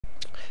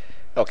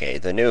Okay,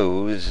 the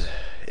news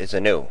is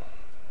anew.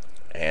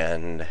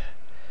 And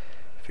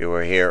if you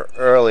were here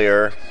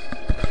earlier,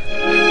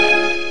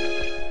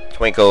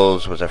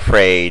 Twinkles was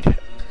afraid,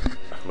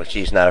 but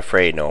she's not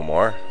afraid no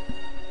more.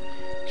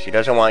 She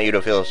doesn't want you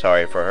to feel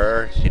sorry for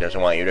her. She doesn't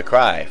want you to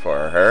cry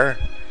for her.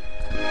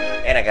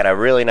 And I got a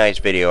really nice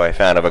video I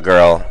found of a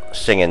girl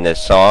singing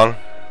this song,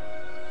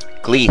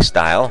 Glee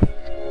style.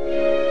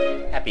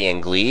 Happy in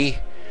Glee.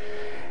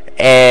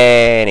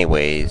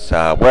 Anyways,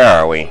 where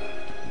are we?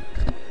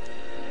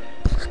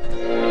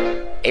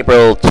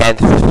 April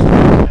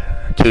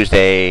 10th,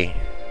 Tuesday,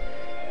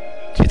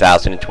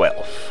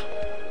 2012.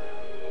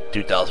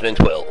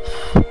 2012.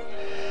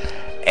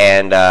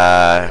 And,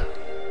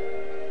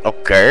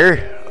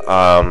 okay.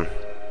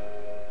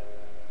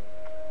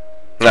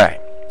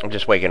 Alright, I'm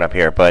just waking up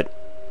here, but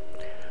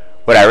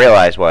what I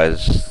realized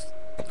was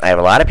I have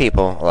a lot of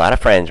people, a lot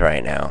of friends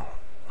right now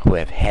who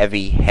have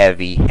heavy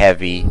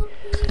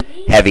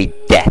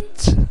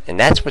debts. And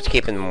that's what's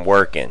keeping them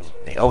working.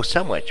 They owe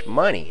so much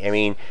money. I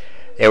mean,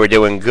 they were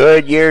doing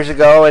good years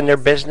ago in their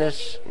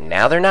business.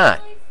 Now they're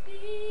not.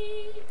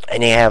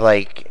 And they have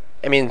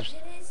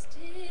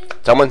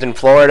someone's in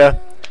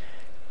Florida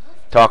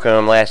talking to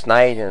them last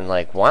night and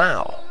like,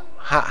 wow,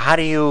 how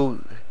do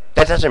you,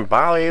 that doesn't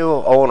bother you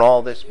owing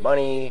all this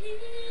money?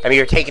 I mean,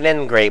 you're taking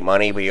in great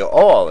money, but you owe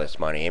all this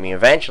money. I mean,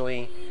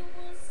 eventually,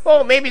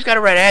 well, maybe he's got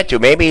a right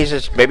attitude. Maybe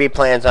he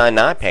plans on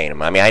not paying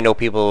them. I mean, I know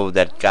people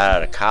that got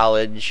out of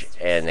college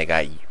and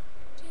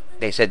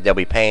they said they'll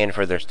be paying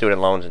for their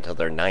student loans until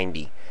they're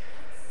 90.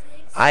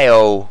 I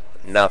owe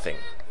nothing.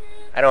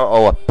 I don't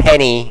owe a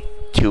penny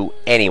to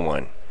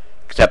anyone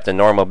except the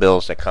normal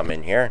bills that come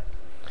in here.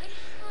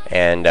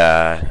 And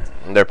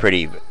they're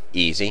pretty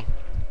easy.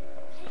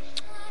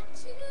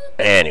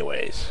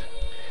 Anyways,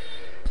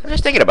 I'm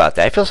just thinking about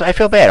that. I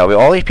feel bad.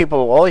 All these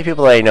people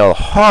that I know,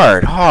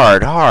 hard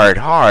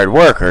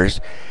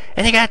workers,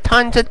 and they got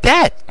tons of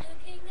debt.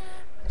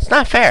 It's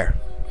not fair.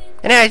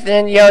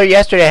 And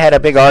yesterday I had a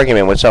big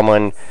argument with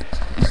someone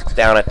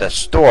down at the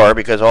store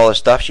because all the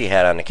stuff she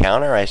had on the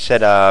counter. I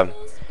said,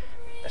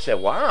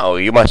 wow,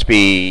 you must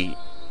be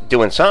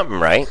doing something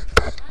right.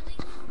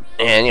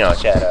 And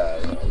she had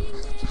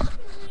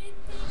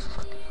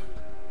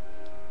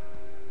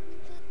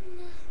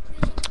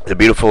the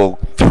beautiful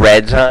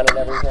threads on and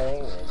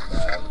everything.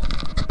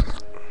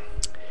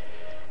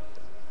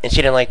 And she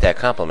didn't like that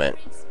compliment.